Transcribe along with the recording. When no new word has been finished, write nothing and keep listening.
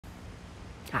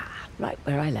Right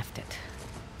where I left it.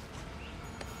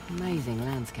 Amazing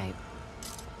landscape.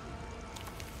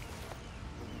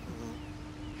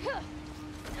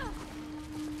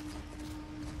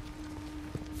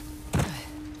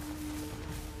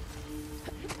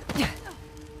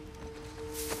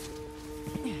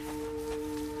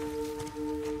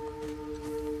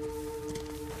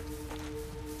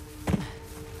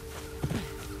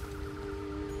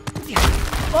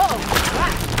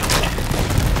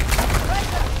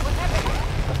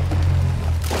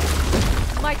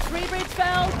 My tree bridge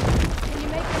fell. Can you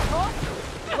make it talk?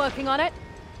 Working on it.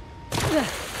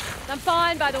 I'm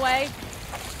fine, by the way.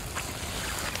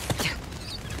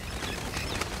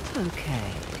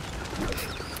 Okay.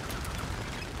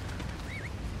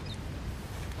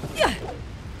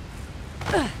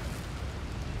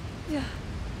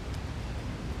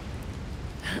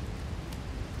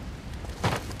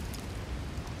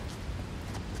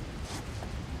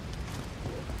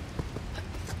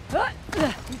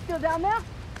 You still down there?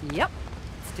 Yep.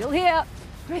 Still here.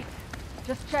 Great.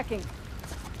 Just checking.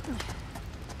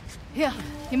 Here,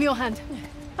 give me your hand.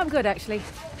 I'm good, actually.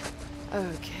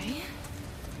 Okay.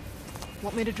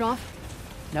 Want me to drive?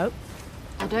 Nope.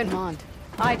 I don't mind.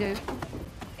 I do.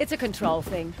 It's a control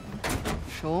thing.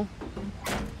 Sure.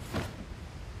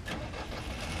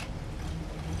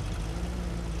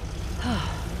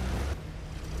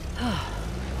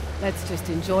 Let's just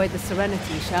enjoy the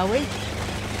serenity, shall we?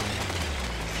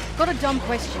 Got a dumb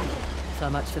question. So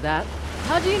much for that.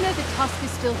 How do you know the tusk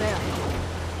is still there?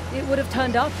 It would have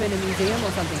turned up in a museum or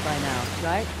something by now,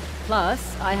 right?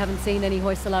 Plus, I haven't seen any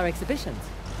Hoysala exhibitions.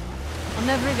 I've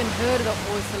never even heard of the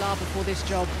Hoysala before this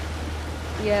job.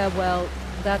 Yeah, well,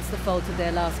 that's the fault of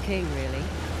their last king, really.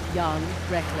 Young,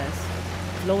 reckless,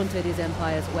 flaunted his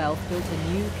empire's wealth, built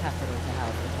a new capital to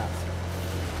house the tusk,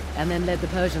 and then led the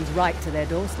Persians right to their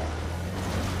doorstep.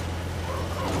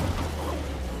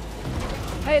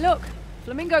 Hey, look!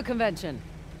 Flamingo convention.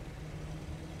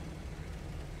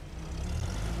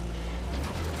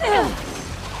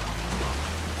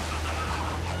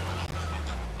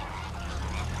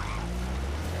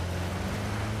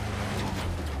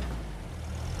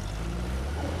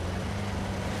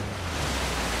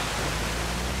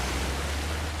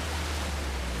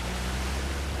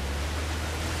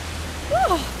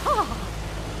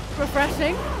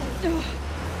 Refreshing.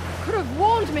 Could have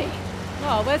warned me.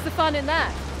 Oh, where's the fun in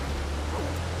that?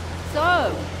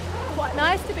 So, quite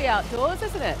nice to be outdoors,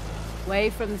 isn't it?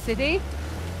 Away from the city.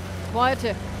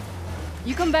 Quieter.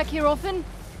 You come back here often?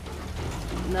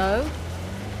 No,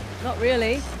 not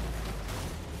really.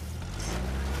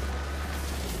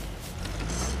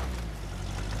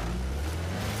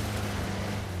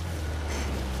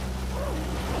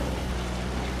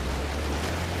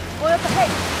 Oil up ahead.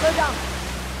 Slow down.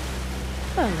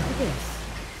 Oh, look at this.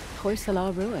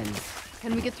 Hoysala ruins.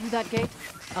 Can we get through that gate?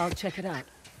 I'll check it out.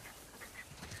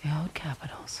 The old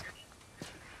capitals.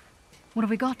 What have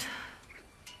we got?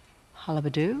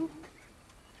 Halabadu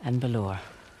and Balur.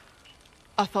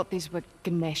 I thought these were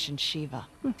Ganesh and Shiva.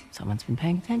 Someone's been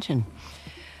paying attention.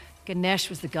 Ganesh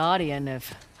was the guardian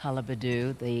of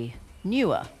Halabadu, the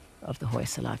newer of the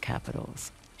Hoysala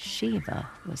capitals. Shiva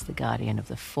was the guardian of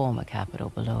the former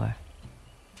capital, Balur.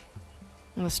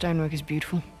 Well, the stonework is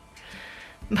beautiful.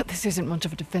 But this isn't much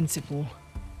of a defensive wall.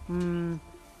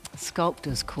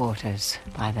 Sculptor's quarters,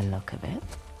 by the look of it.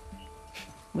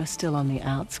 We're still on the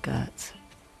outskirts.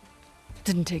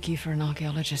 Didn't take you for an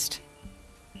archaeologist.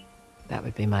 That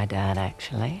would be my dad,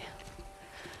 actually.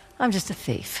 I'm just a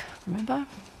thief, remember?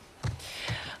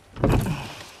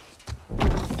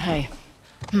 Hey,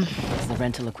 is the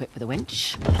rental equipped with a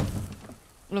winch?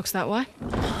 Looks that way.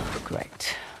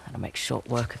 Great. That'll make short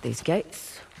work of these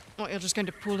gates. What, you're just going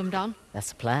to pull them down? That's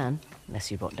the plan,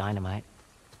 unless you brought dynamite.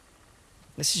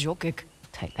 This is your gig.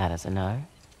 Take that as a no.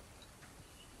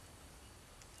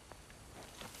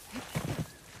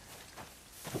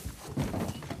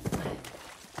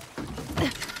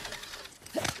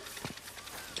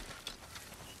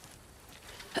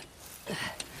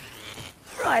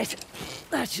 Right.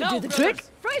 That should do the trick.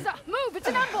 Fraser, move! It's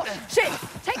an ambush! Shit!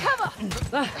 Take cover!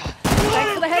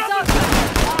 Thanks for the heads up.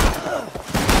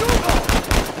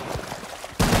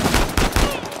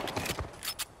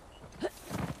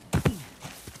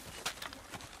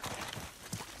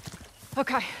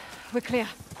 Okay, we're clear.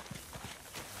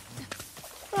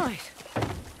 Right.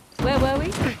 Where were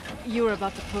we? You were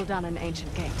about to pull down an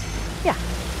ancient gate. Yeah,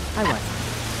 I was.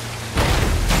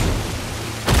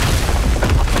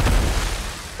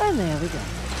 And there we go.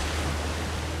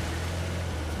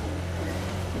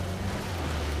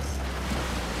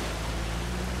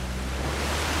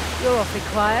 You're awfully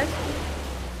quiet.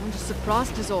 I'm just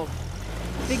surprised is all.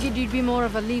 Figured you'd be more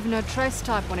of a leave no trace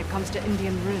type when it comes to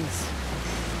Indian ruins.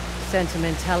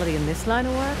 Sentimentality in this line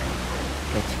of work?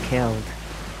 Get you killed.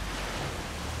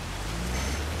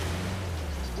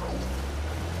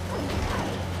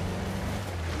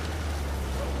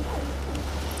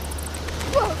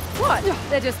 Whoa, what?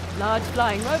 They're just large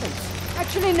flying rodents.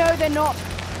 Actually, no, they're not.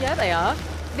 Yeah, they are.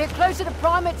 They're closer to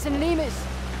primates and lemurs.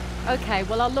 Okay,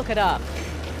 well, I'll look it up.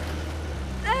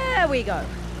 There we go.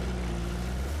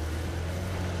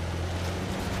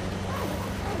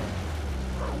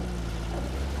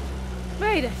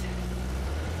 Made it.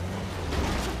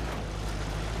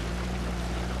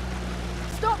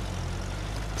 Stop!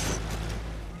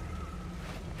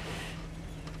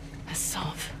 A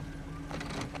sov.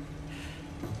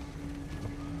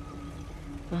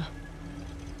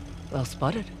 Well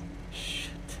spotted.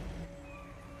 Shit.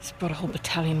 He's brought a whole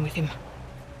battalion with him.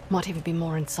 Might even be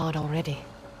more inside already.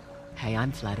 Hey,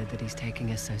 I'm flattered that he's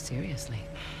taking us so seriously.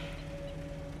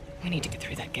 We need to get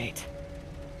through that gate.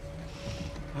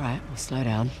 All right, we'll slow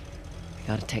down. We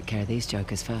gotta take care of these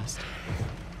jokers first.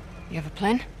 You have a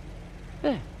plan?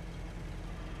 Yeah.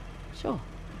 Sure.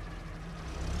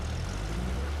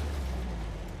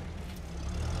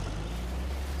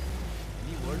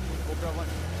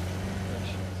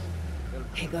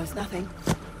 Here goes nothing.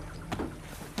 We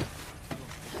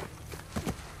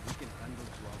can handle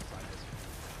two outsiders.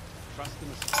 Trust in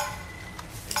us.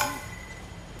 And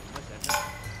you must admit,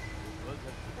 those girls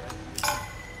have surprised me.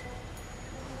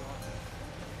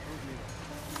 Prove me wrong.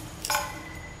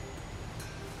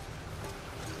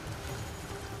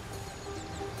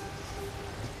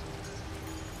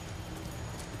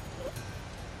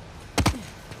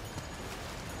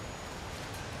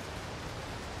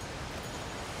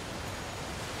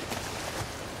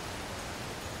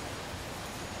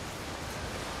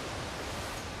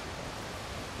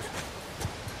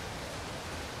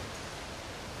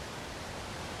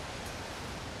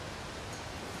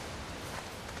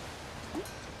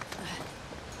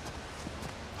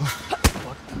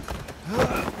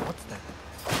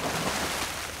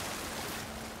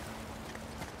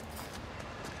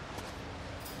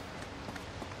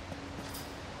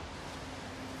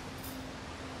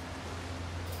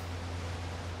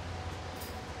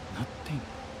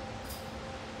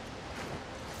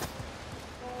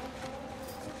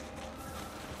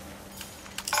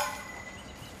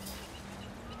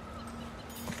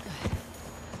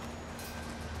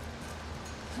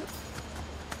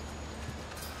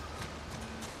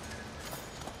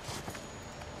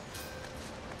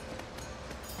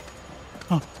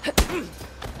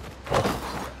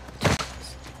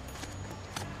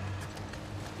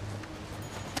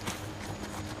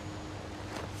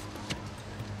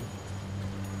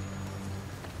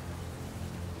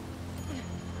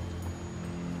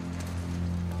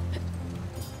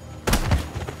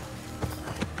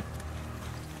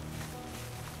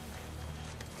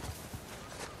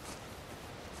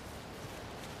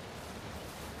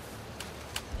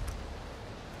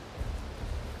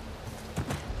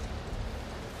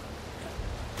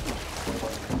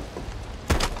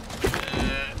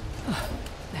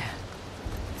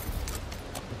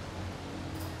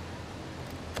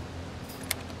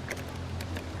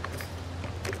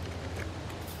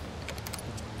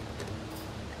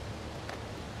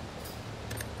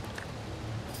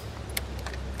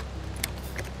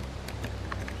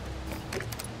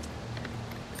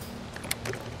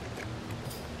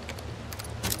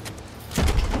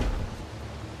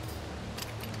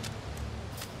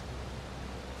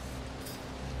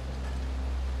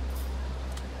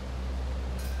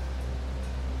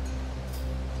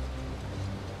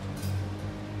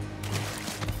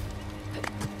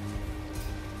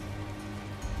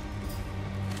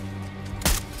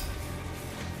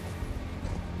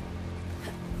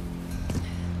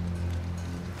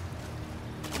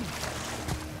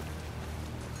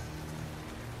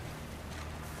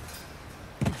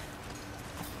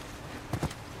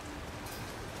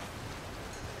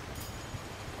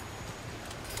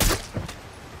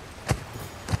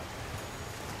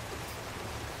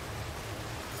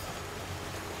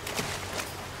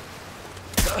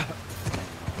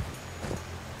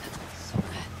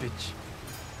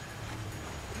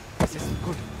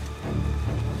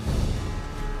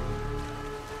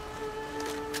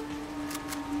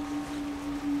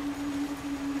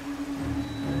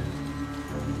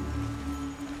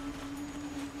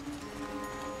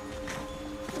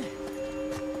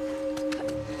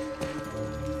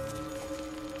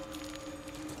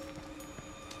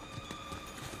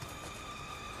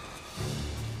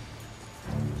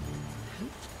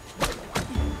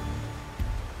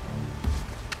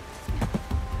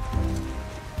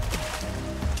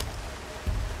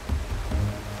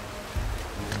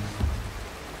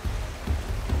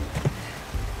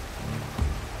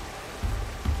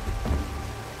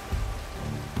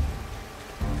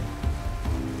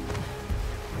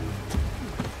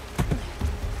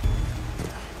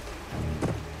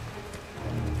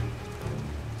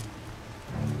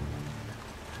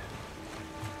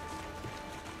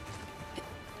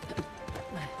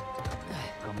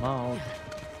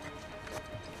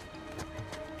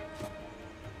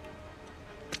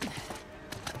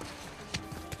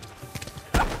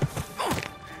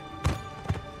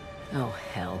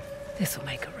 This'll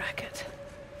make a racket.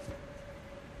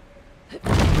 I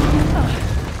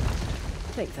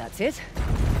think that's it.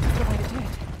 That's the way to do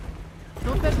it.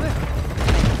 Not bad work.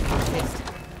 Taste.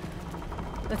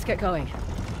 Let's get going.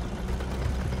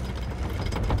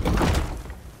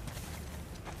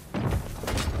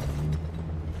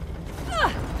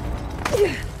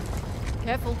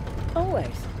 Careful. Always.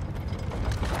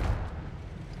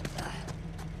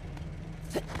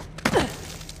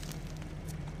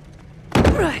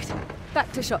 Right. Back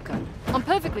to shotgun. I'm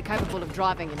perfectly capable of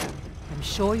driving, you know. I'm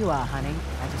sure you are, honey.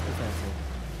 I just prefer to.